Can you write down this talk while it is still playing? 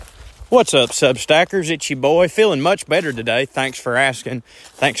What's up, Substackers? It's your boy. Feeling much better today. Thanks for asking.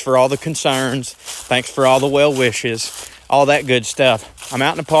 Thanks for all the concerns. Thanks for all the well wishes. All that good stuff. I'm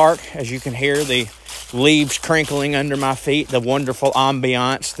out in the park. As you can hear, the leaves crinkling under my feet. The wonderful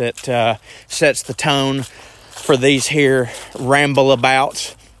ambiance that sets the tone for these here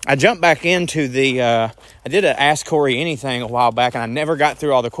ramble-abouts. I jumped back into I did an Ask Corey Anything a while back, and I never got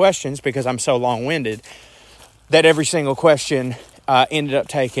through all the questions because I'm so long-winded that every single question ended up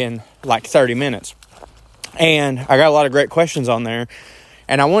taking like 30 minutes. And I got a lot of great questions on there.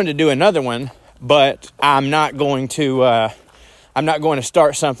 And I wanted to do another one, but I'm not going to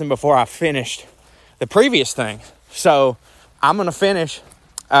start something before I finished the previous thing. So I'm going to finish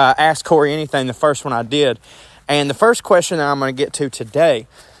Ask Corey Anything, the first one I did. And the first question that I'm going to get to today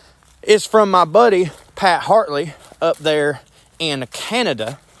is from my buddy, Pat Hartley, up there in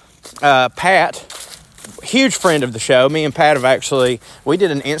Canada. Pat, huge friend of the show. Me and Pat we did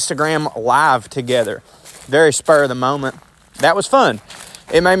an Instagram live together. Very spur of the moment. That was fun.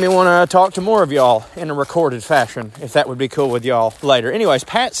 It made me want to talk to more of y'all in a recorded fashion, if that would be cool with y'all later. Anyways,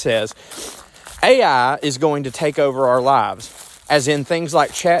 Pat says, AI is going to take over our lives, as in things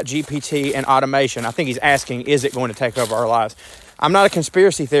like ChatGPT and automation. I think he's asking, is it going to take over our lives? I'm not a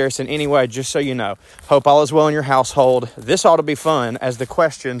conspiracy theorist in any way, just so you know. Hope all is well in your household. This ought to be fun, as the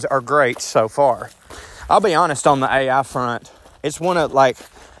questions are great so far. I'll be honest on the AI front. It's one of, I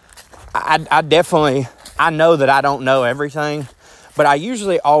know that I don't know everything, but I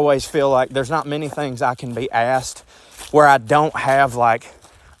usually always feel like there's not many things I can be asked where I don't have, a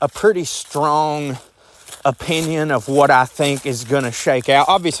pretty strong opinion of what I think is going to shake out.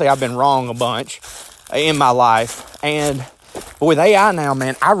 Obviously, I've been wrong a bunch in my life, but with AI now,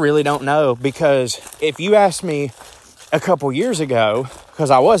 man, I really don't know, because if you asked me a couple years ago,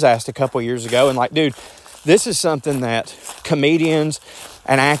 because I was asked a couple years ago, and dude, this is something that comedians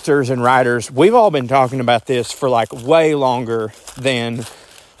and actors and writers, we've all been talking about this for way longer than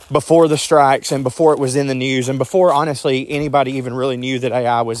before the strikes and before it was in the news and before, honestly, anybody even really knew that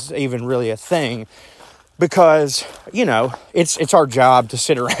AI was even really a thing. Because, it's our job to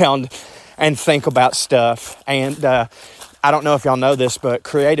sit around and think about stuff. And I don't know if y'all know this, but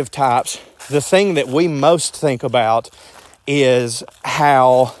creative types, the thing that we most think about is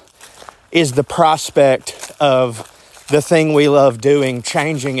the prospect of the thing we love doing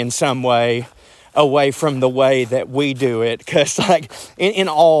changing in some way away from the way that we do it. Because, in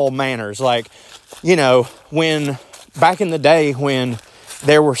all manners, when back in the day when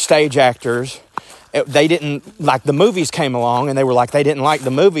there were stage actors, they didn't, the movies came along and they were they didn't like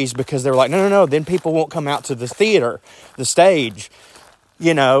the movies because they were no, then people won't come out to the theater, the stage,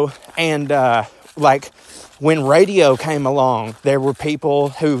 and when radio came along, there were people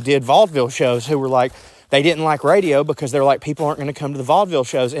who did vaudeville shows who were they didn't like radio because they're people aren't going to come to the vaudeville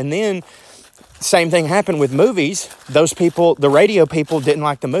shows. And then same thing happened with movies. Those people, the radio people, didn't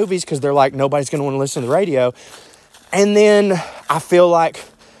like the movies because they're nobody's going to want to listen to the radio. And then I feel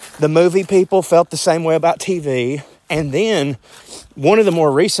the movie people felt the same way about TV. And then one of the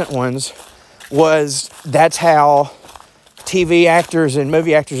more recent ones was that's how TV actors and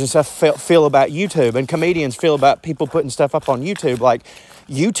movie actors and stuff feel about YouTube, and comedians feel about people putting stuff up on YouTube.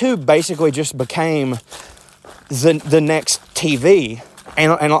 YouTube basically just became the next TV.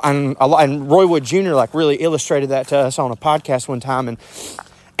 And Roy Wood Jr. really illustrated that to us on a podcast one time.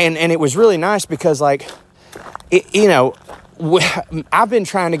 And it was really nice because I've been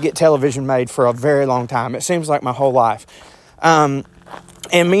trying to get television made for a very long time. It seems like my whole life. And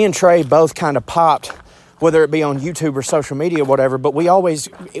me and Trey both kind of popped, whether it be on YouTube or social media, whatever. But we always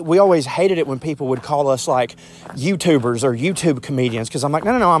hated it when people would call us YouTubers or YouTube comedians. Because I'm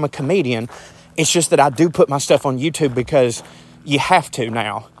no, I'm a comedian. It's just that I do put my stuff on YouTube because you have to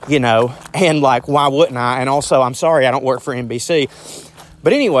now, And why wouldn't I? And also, I'm sorry, I don't work for NBC.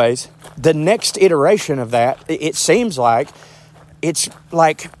 But anyways, the next iteration of that, it seems it's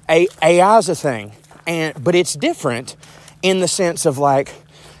AI is a thing, but it's different in the sense of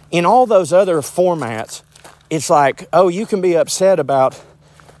in all those other formats, it's you can be upset about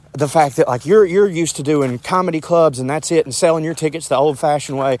the fact that you're used to doing comedy clubs and that's it, and selling your tickets the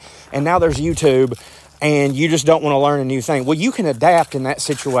old-fashioned way, and now there's YouTube, and you just don't want to learn a new thing. Well, you can adapt in that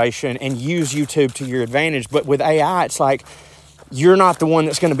situation and use YouTube to your advantage, but with AI, it's you're not the one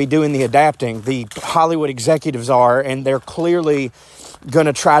that's going to be doing the adapting. The Hollywood executives are, and they're clearly going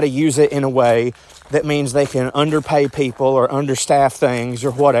to try to use it in a way that means they can underpay people or understaff things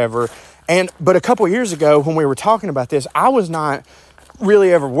or whatever. But a couple of years ago when we were talking about this, I was not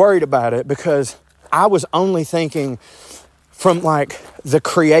really ever worried about it because I was only thinking from the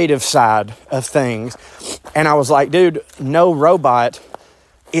creative side of things. And I was dude, no robot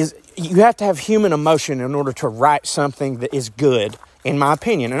is you have to have human emotion in order to write something that is good, in my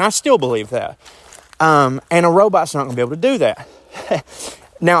opinion. And I still believe that. And a robot's not going to be able to do that.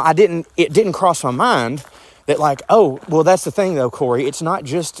 Now, it didn't cross my mind that like, oh, well, that's the thing though, Corey. It's not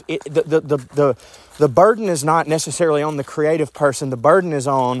just, the burden is not necessarily on the creative person. The burden is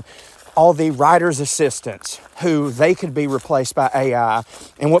on all the writer's assistants who they could be replaced by AI.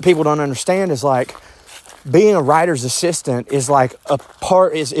 And what people don't understand is like, being a writer's assistant is like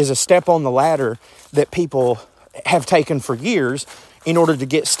is a step on the ladder that people have taken for years in order to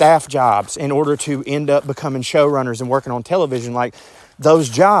get staff jobs, in order to end up becoming showrunners and working on television. Like those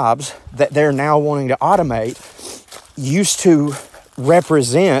jobs that they're now wanting to automate used to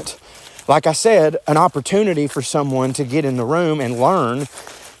represent, like I said, an opportunity for someone to get in the room and learn.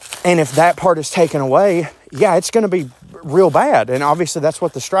 And if that part is taken away, yeah, it's going to be real bad. And obviously that's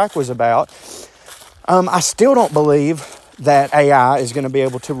what the strike was about. I still don't believe that AI is going to be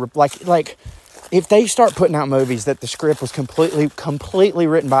able to, like, if they start putting out movies that the script was completely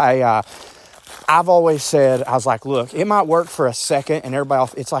written by AI, I've always said, I was like, look, it might work for a second and everybody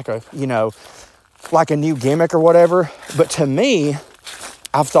else, it's like a, like a new gimmick or whatever. But to me,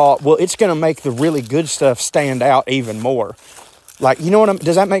 I've thought, well, it's going to make the really good stuff stand out even more. Like,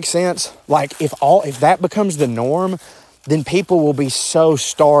 does that make sense? Like if that becomes the norm, then people will be so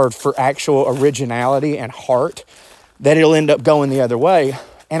starved for actual originality and heart that it'll end up going the other way.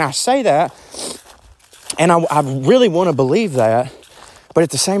 And I say that, and I really want to believe that, but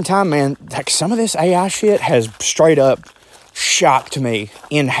at the same time, man, like some of this AI shit has straight up shocked me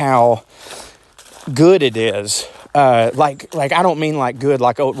in how good it is. Like I don't mean like good,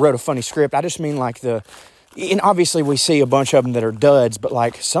 like wrote a funny script. I just mean like and obviously we see a bunch of them that are duds, but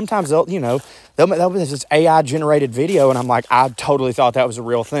like sometimes they'll be this AI generated video and I'm like, I totally thought that was a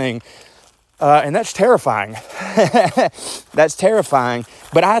real thing. And that's terrifying. That's terrifying.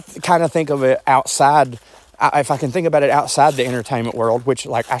 But I kind of think of it outside, if I can think about it outside the entertainment world, which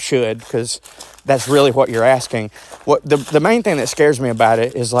like I should, because that's really what you're asking. What the main thing that scares me about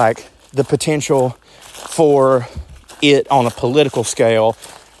it is like the potential for it on a political scale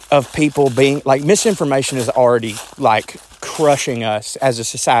of people being like, misinformation is already like crushing us as a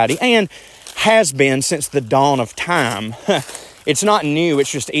society and has been since the dawn of time. It's not new,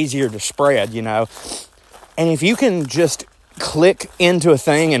 it's just easier to spread, And if you can just click into a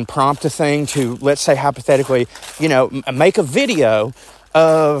thing and prompt a thing to, let's say hypothetically, make a video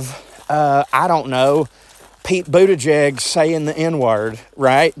of, I don't know, Pete Buttigieg saying the N-word,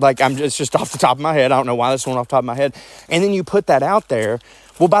 right? Like it's just off the top of my head. I don't know why this one off the top of my head. And then you put that out there.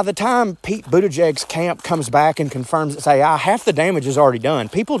 Well, by the time Pete Buttigieg's camp comes back and confirms it's AI, half the damage is already done.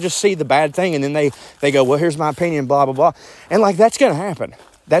 People just see the bad thing and then they go, well, here's my opinion, blah, blah, blah. And like, that's going to happen.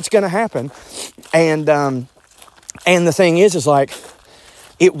 That's going to happen. And the thing is like,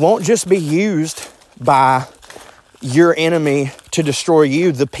 it won't just be used by your enemy to destroy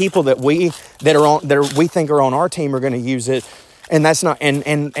you. The people that we think are on our team are going to use it. And that's not, and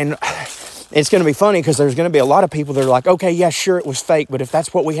it's going to be funny because there's going to be a lot of people that are like, okay, yeah, sure, it was fake, but if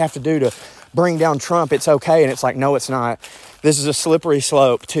that's what we have to do to bring down Trump, it's okay. And it's like, no, it's not. This is a slippery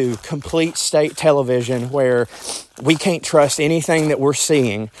slope to complete state television where we can't trust anything that we're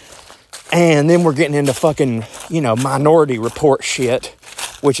seeing. And then we're getting into fucking, Minority Report shit,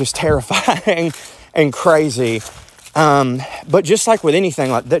 which is terrifying and crazy. But just like with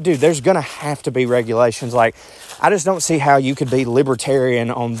anything like that, dude, there's going to have to be regulations. Like, I just don't see how you could be libertarian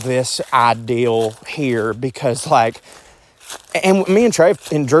on this ideal here because like, and me and Trey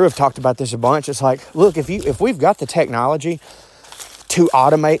and Drew have talked about this a bunch. It's like, look, if we've got the technology to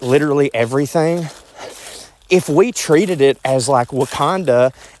automate literally everything, if we treated it as like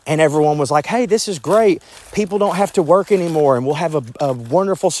Wakanda and everyone was like, hey, this is great. People don't have to work anymore and we'll have a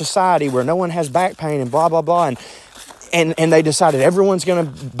wonderful society where no one has back pain and blah, blah, blah. And they decided everyone's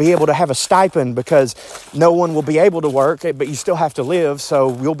going to be able to have a stipend because no one will be able to work, but you still have to live.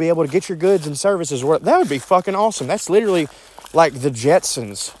 So you'll be able to get your goods and services. That would be fucking awesome. That's literally like the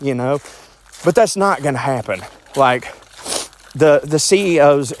Jetsons, but that's not going to happen. Like the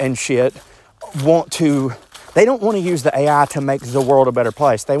CEOs and shit they don't want to use the AI to make the world a better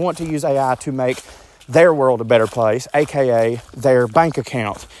place. They want to use AI to make their world a better place, AKA their bank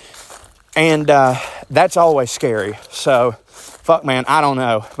account. And that's always scary. So, fuck, man, I don't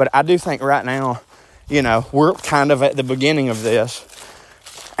know. But I do think right now, we're kind of at the beginning of this.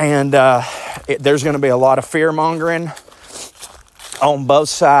 And there's going to be a lot of fear-mongering on both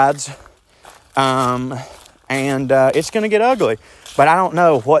sides. And it's going to get ugly. But I don't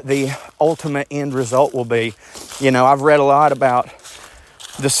know what the ultimate end result will be. I've read a lot about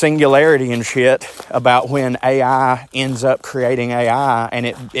the singularity and shit about when AI ends up creating AI, and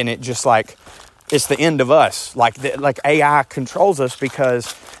it just like, it's the end of us. Like AI controls us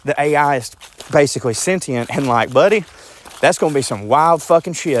because the AI is basically sentient, and like, buddy, that's going to be some wild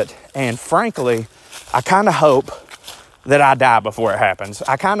fucking shit. And frankly, I kind of hope that I die before it happens.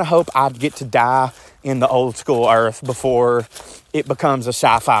 I kind of hope I get to die in the old school Earth before it becomes a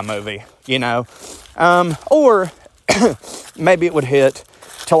sci-fi movie, you know? Or maybe it would hit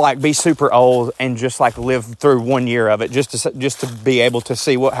to like be super old and just like live through 1 year of it just to be able to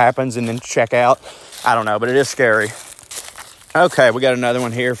see what happens and then check out. I don't know, but it is scary. Okay, we got another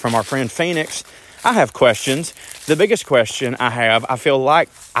one here from our friend Phoenix. I have questions. The biggest question I have, I feel like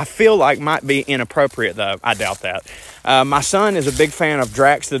might be inappropriate though. I doubt that. My son is a big fan of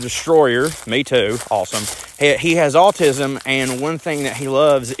Drax the Destroyer. Me too. Awesome. He has autism, and one thing that he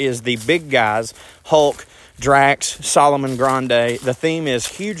loves is the big guys, Hulk, Drax, Solomon Grande. The theme is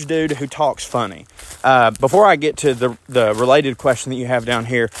huge dude who talks funny. Before I get to the related question that you have down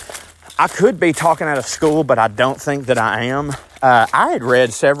here, I could be talking out of school, but I don't think that I am. I had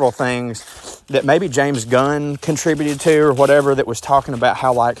read several things that maybe James Gunn contributed to or whatever, that was talking about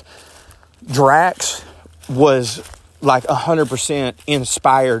how like Drax was like 100%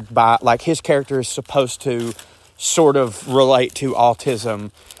 inspired by, like, his character is supposed to sort of relate to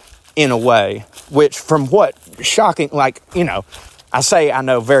autism in a way, which from what shocking, like, you know, I say I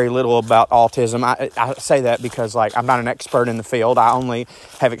know very little about autism. I say that because, like, I'm not an expert in the field. I only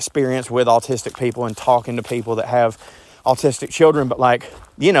have experience with autistic people and talking to people that have autistic children. But, like,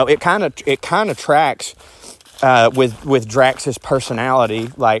 you know, it kind of tracks with Drax's personality.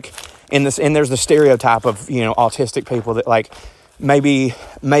 Like, and there's the stereotype of, you know, autistic people that, like, maybe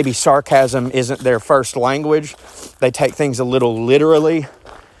sarcasm isn't their first language. They take things a little literally.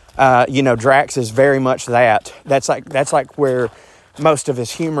 You know, Drax is very much that. That's like where most of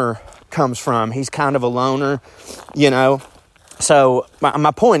his humor comes from. He's kind of a loner, you know. So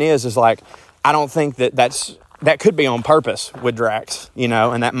my point is like, I don't think that could be on purpose with Drax, you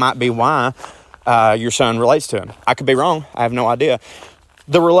know, and that might be why your son relates to him. I could be wrong. I have no idea.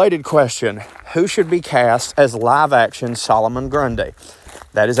 The related question: who should be cast as live-action Solomon Grundy?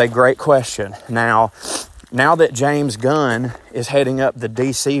 That is a great question. Now that James Gunn is heading up the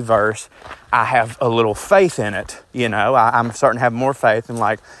DC verse, I have a little faith in it. You know, I'm starting to have more faith in,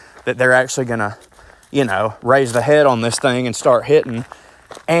 like, that they're actually going to, you know, raise the head on this thing and start hitting.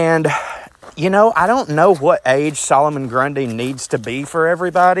 And, you know, I don't know what age Solomon Grundy needs to be for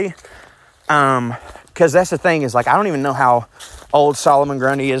everybody. Because that's the thing, is, like, I don't even know how old Solomon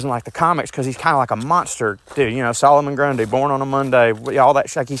Grundy is in, like, the comics, because he's kind of like a monster dude. You know, Solomon Grundy, born on a Monday, all that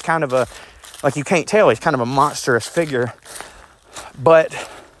shit. Like, he's kind of a, like, you can't tell. He's kind of a monstrous figure. But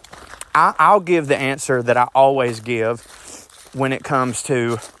I'll give the answer that I always give when it comes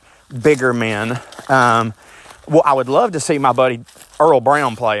to bigger men. Well, I would love to see my buddy Earl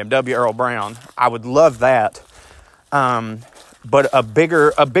Brown play him, W. Earl Brown. I would love that. But a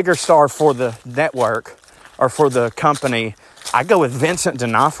bigger star for the network or for the company, I go with Vincent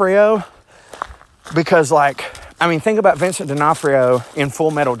D'Onofrio. Because, like, I mean, think about Vincent D'Onofrio in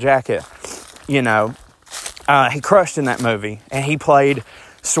Full Metal Jacket. You know, he crushed in that movie, and he played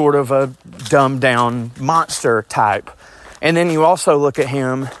sort of a dumbed down monster type. And then you also look at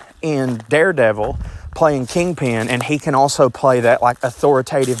him in Daredevil playing Kingpin, and he can also play that, like,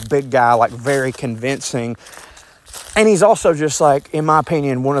 authoritative big guy, like, very convincing. And he's also just, like, in my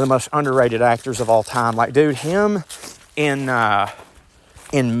opinion, one of the most underrated actors of all time. Like, dude, him in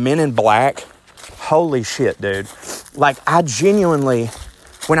Men in Black, holy shit, dude. Like, I genuinely,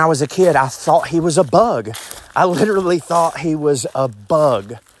 when I was a kid, I thought he was a bug. I literally thought he was a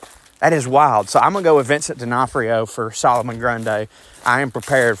bug. That is wild. So I'm going to go with Vincent D'Onofrio for Solomon Grundy. I am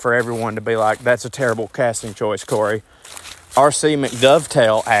prepared for everyone to be like, that's a terrible casting choice, Corey. R.C.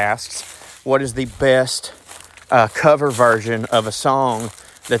 McDovetail asks, what is the best cover version of a song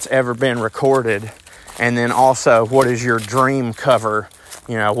that's ever been recorded? And then also, what is your dream cover?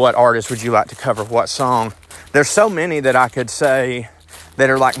 You know, what artist would you like to cover what song? There's so many that I could say that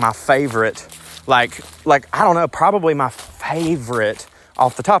are like my favorite. Like I don't know, probably my favorite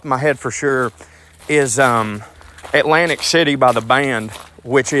off the top of my head for sure is Atlantic City by The Band,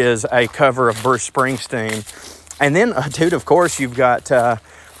 which is a cover of Bruce Springsteen. And then, dude, of course, you've got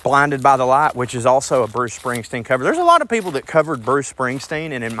Blinded by the Light, which is also a Bruce Springsteen cover. There's a lot of people that covered Bruce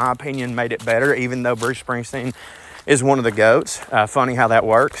Springsteen and, in my opinion, made it better, even though Bruce Springsteen is one of the GOATs. Funny how that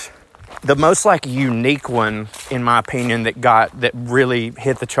works. The most, like, unique one, in my opinion, that really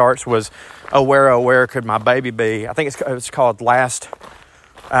hit the charts was Oh Where Could My Baby Be? I think it's called Last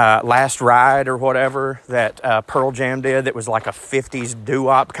Last Ride or whatever that Pearl Jam did, that was like a 50s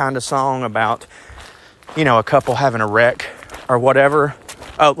doo-wop kind of song about, a couple having a wreck or whatever.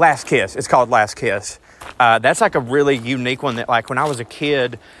 Oh, Last Kiss. It's called Last Kiss. That's like a really unique one that, like, when I was a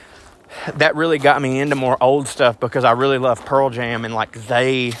kid, that really got me into more old stuff because I really love Pearl Jam, and like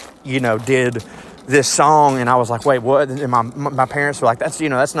they, did this song, and I was like, wait, what? And my parents were like, that's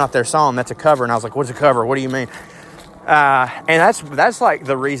not their song, that's a cover. And I was like, what's a cover? What do you mean? And that's like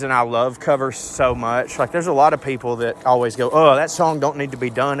the reason I love covers so much. Like, there's a lot of people that always go, oh, that song don't need to be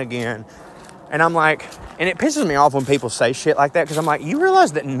done again. And I'm like, and it pisses me off when people say shit like that, because I'm like, you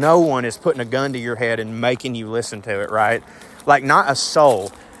realize that no one is putting a gun to your head and making you listen to it, right? Like, not a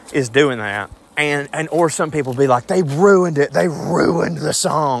soul is doing that. Or some people be like, they ruined it. They ruined the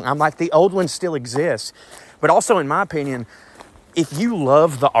song. I'm like, the old one still exists. But also, in my opinion, if you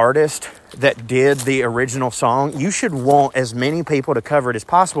love the artist that did the original song, you should want as many people to cover it as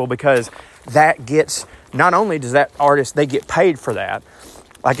possible, because that gets, not only does that artist, they get paid for that,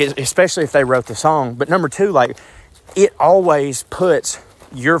 like, especially if they wrote the song, but number two, like, it always puts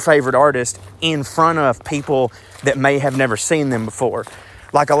your favorite artist in front of people that may have never seen them before.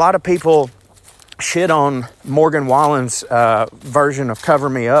 Like, a lot of people shit on Morgan Wallen's version of Cover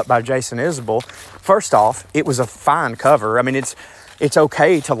Me Up by Jason Isbell. First off, it was a fine cover. I mean, it's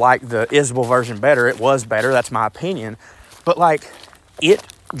okay to like the Isbell version better. It was better. That's my opinion. But like,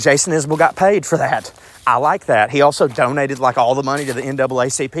 Jason Isbell got paid for that. I like that. He also donated like all the money to the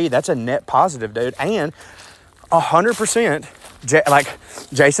NAACP. That's a net positive, dude. And 100%,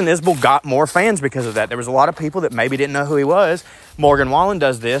 Jason Isbell got more fans because of that. There was a lot of people that maybe didn't know who he was. Morgan Wallen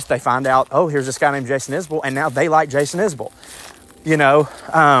does this. They find out, oh, here's this guy named Jason Isbell, and now they like Jason Isbell.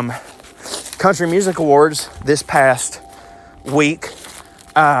 Country Music Awards this past week,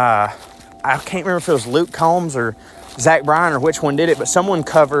 I can't remember if it was Luke Combs or Zach Bryan or which one did it, but someone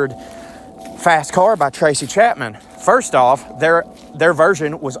covered Fast Car by Tracy Chapman. First off, their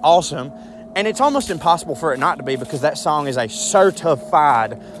version was awesome, and it's almost impossible for it not to be, because that song is a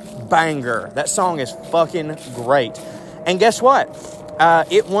certified banger. That song is fucking great. And guess what?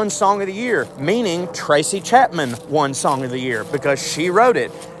 It won Song of the Year, meaning Tracy Chapman won Song of the Year because she wrote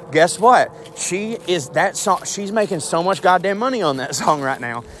it. Guess what? She's making so much goddamn money on that song right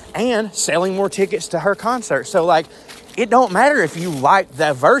now and selling more tickets to her concert. So, like, it don't matter if you like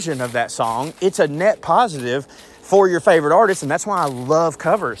that version of that song. It's a net positive for your favorite artist, and that's why I love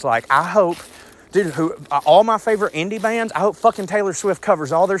covers. Like, I hope, dude, all my favorite indie bands, I hope fucking Taylor Swift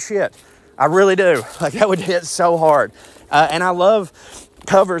covers all their shit. I really do. Like, that would hit so hard. And I love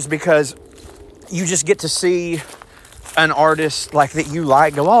covers because you just get to see an artist like that you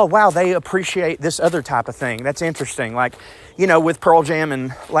like go, oh, wow, they appreciate this other type of thing. That's interesting. Like, with Pearl Jam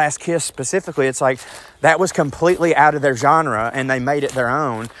and Last Kiss specifically, it's like that was completely out of their genre and they made it their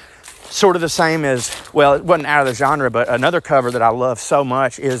own. Sort of the same as, well, it wasn't out of the genre, but another cover that I love so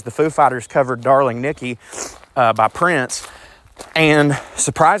much is the Foo Fighters covered Darling Nikki by Prince. And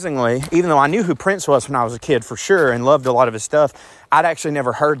surprisingly, even though I knew who Prince was when I was a kid for sure and loved a lot of his stuff, I'd actually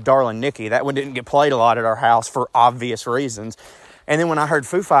never heard Darling Nikki. That one didn't get played a lot at our house for obvious reasons. And then when I heard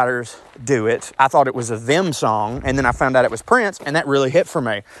Foo Fighters do it, I thought it was a them song. And then I found out it was Prince, and that really hit for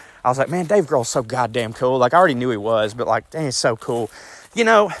me. I was like, man, Dave Grohl's so goddamn cool. Like, I already knew he was, but like, dang, he's so cool.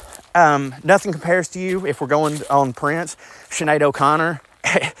 Nothing compares to you if we're going on Prince. Sinead O'Connor,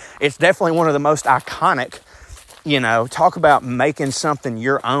 it's definitely one of the most iconic. Talk about making something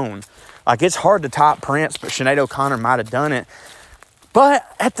your own. Like, it's hard to top Prince, but Sinead O'Connor might have done it. But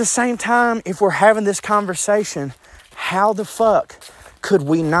at the same time, if we're having this conversation, how the fuck could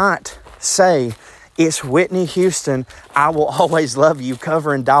we not say it's Whitney Houston, I Will Always Love You,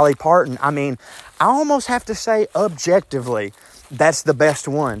 covering Dolly Parton? I mean, I almost have to say objectively, that's the best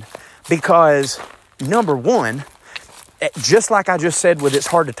one. Because, number one, just like I just said with It's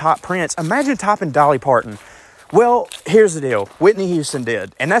Hard to Top Prince, imagine topping Dolly Parton. Well, here's the deal. Whitney Houston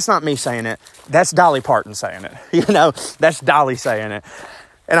did. And that's not me saying it. That's Dolly Parton saying it. That's Dolly saying it.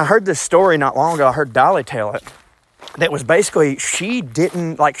 And I heard this story not long ago. I heard Dolly tell it. That was basically, she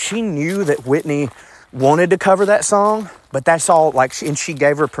knew that Whitney wanted to cover that song. But that's all, and she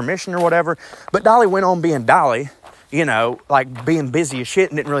gave her permission or whatever. But Dolly went on being Dolly, being busy as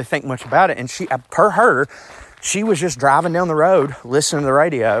shit and didn't really think much about it. And she was just driving down the road, listening to the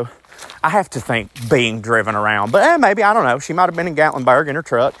radio. I have to think being driven around, but maybe, I don't know. She might have been in Gatlinburg in her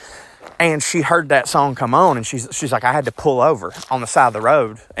truck, and she heard that song come on, and she's like, I had to pull over on the side of the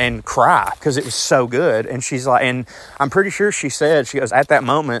road and cry because it was so good. And she's like, and I'm pretty sure she goes, at that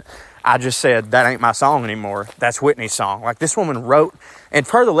moment, I just said, that ain't my song anymore. That's Whitney's song. Like, this woman wrote, and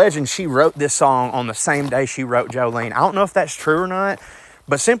per the legend, she wrote this song on the same day she wrote Jolene. I don't know if that's true or not,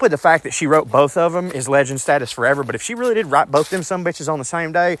 But simply the fact that she wrote both of them is legend status forever. But if she really did write both them some bitches on the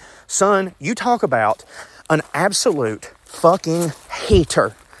same day, son, you talk about an absolute fucking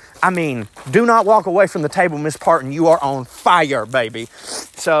hater. I mean, do not walk away from the table, Miss Parton. You are on fire, baby.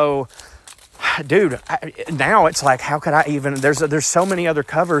 So, dude, now it's like, how could I even... There's so many other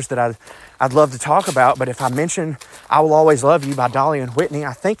covers that I'd love to talk about. But if I mention I Will Always Love You by Dolly and Whitney,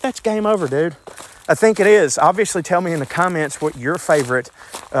 I think that's game over, dude. I think it is. Obviously, tell me in the comments what your favorite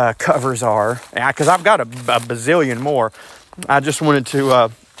covers are. Because I've got a bazillion more. I just wanted to...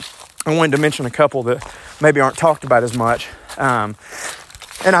 I wanted to mention a couple that maybe aren't talked about as much.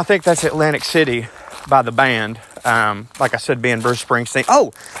 And I think that's Atlantic City by the band. Like I said, being Bruce Springsteen.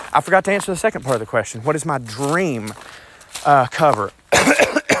 Oh, I forgot to answer the second part of the question. What is my dream cover?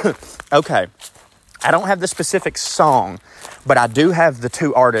 Okay. I don't have the specific song, but I do have the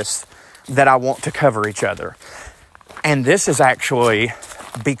two artists that I want to cover each other. And this is actually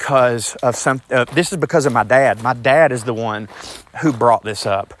because of this is because of my dad. My dad is the one who brought this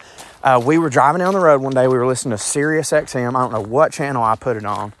up. We were driving down the road one day. We were listening to Sirius XM. I don't know what channel I put it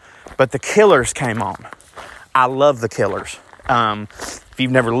on, but the Killers came on. I love the Killers. If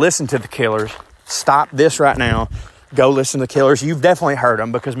you've never listened to the Killers, stop this right now. Go listen to the Killers. You've definitely heard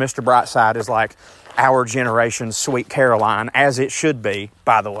them because Mr. Brightside is like our generation's Sweet Caroline, as it should be,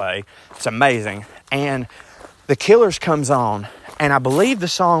 by the way. It's amazing. And the Killers comes on, and I believe the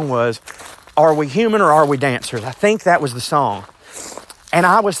song was, Are We Human or Are We Dancers? I think that was the song. And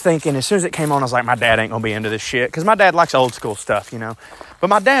I was thinking, as soon as it came on, I was like, my dad ain't going to be into this shit. Because my dad likes old school stuff, you know. But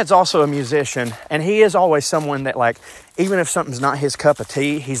my dad's also a musician. And he is always someone that, like, even if something's not his cup of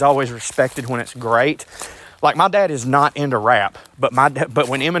tea, he's always respected when it's great. Like, my dad is not into rap. But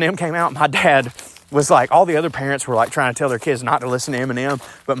when Eminem came out, my dad was like, all the other parents were, like, trying to tell their kids not to listen to Eminem.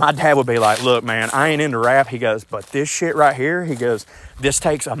 But my dad would be like, look, man, I ain't into rap. He goes, but this shit right here, he goes, this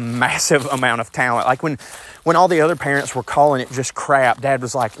takes a massive amount of talent. Like, when all the other parents were calling it just crap, Dad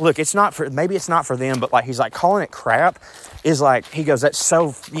was like, look, maybe it's not for them, but like, he's like, calling it crap is like, he goes, that's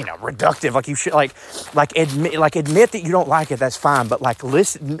so, reductive. Like, you should admit that you don't like it. That's fine. But like,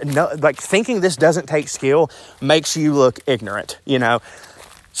 listen, no, like thinking this doesn't take skill makes you look ignorant,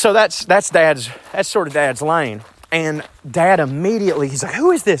 So that's sort of Dad's lane. And Dad immediately, he's like,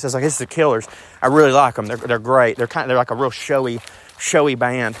 who is this? I was like, this is the Killers. I really like them. They're great. They're like a real showy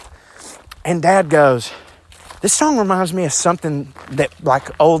band. And Dad goes, this song reminds me of something that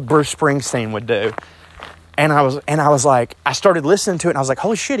like old Bruce Springsteen would do. And I was like, I started listening to it and I was like,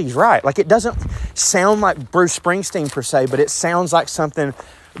 holy shit, he's right. Like, it doesn't sound like Bruce Springsteen per se, but it sounds like something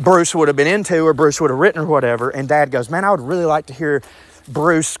Bruce would have been into or Bruce would have written or whatever. And Dad goes, man, I would really like to hear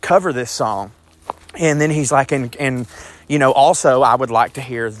Bruce cover this song. And then he's like, and also I would like to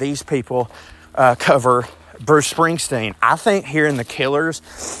hear these people cover Bruce Springsteen. I think hearing the Killers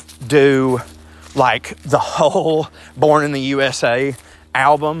do like the whole Born in the USA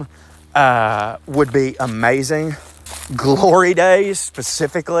album would be amazing. Glory Days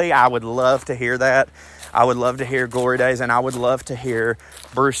specifically, I would love to hear that. I would love to hear Glory Days, and I would love to hear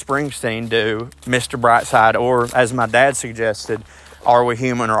Bruce Springsteen do Mr. Brightside, or as my dad suggested, Are We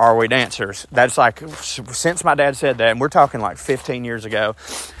Human or Are We Dancers? That's like, since my dad said that, and we're talking like 15 years ago,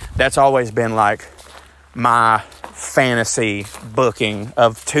 that's always been like my fantasy booking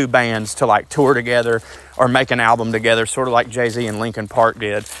of two bands to like tour together or make an album together, sort of like Jay-Z and Linkin Park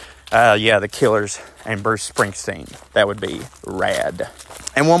did. The Killers and Bruce Springsteen. That would be rad.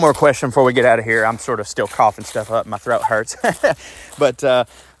 And one more question before we get out of here. I'm sort of still coughing stuff up. My throat hurts. But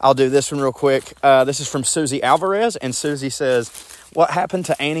I'll do this one real quick. This is from Susie Alvarez. And Susie says, what happened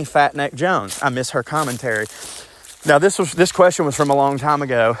to Annie Fatneck Jones? I miss her commentary. Now, this question was from a long time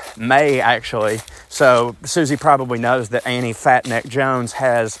ago, May, actually. So Susie probably knows that Annie Fatneck Jones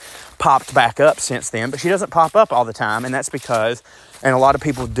has popped back up since then, but she doesn't pop up all the time, and that's because, and a lot of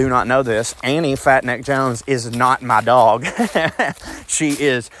people do not know this, Annie Fatneck Jones is not my dog. She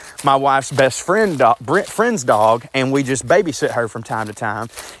is my wife's best friend's dog, and we just babysit her from time to time.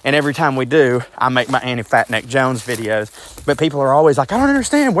 And every time we do, I make my Annie Fatneck Jones videos. But people are always like, I don't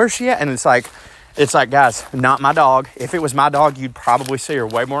understand, where's she at? And it's like, guys, not my dog. If it was my dog, you'd probably see her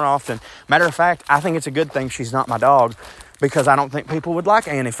way more often. Matter of fact, I think it's a good thing she's not my dog, because I don't think people would like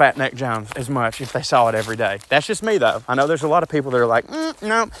Annie Fatneck Jones as much if they saw it every day. That's just me, though. I know there's a lot of people that are like,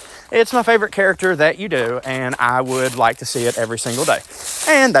 no, it's my favorite character that you do, and I would like to see it every single day.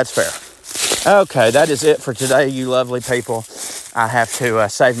 And that's fair. Okay, that is it for today, you lovely people. I have to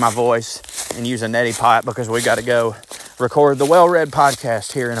save my voice and use a neti pot because we got to go record the Well Read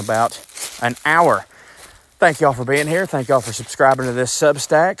podcast here in about an hour. Thank y'all for being here. Thank y'all for subscribing to this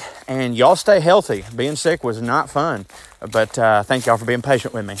Substack. And y'all stay healthy. Being sick was not fun. But thank y'all for being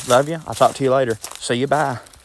patient with me. Love you. I'll talk to you later. See you. Bye.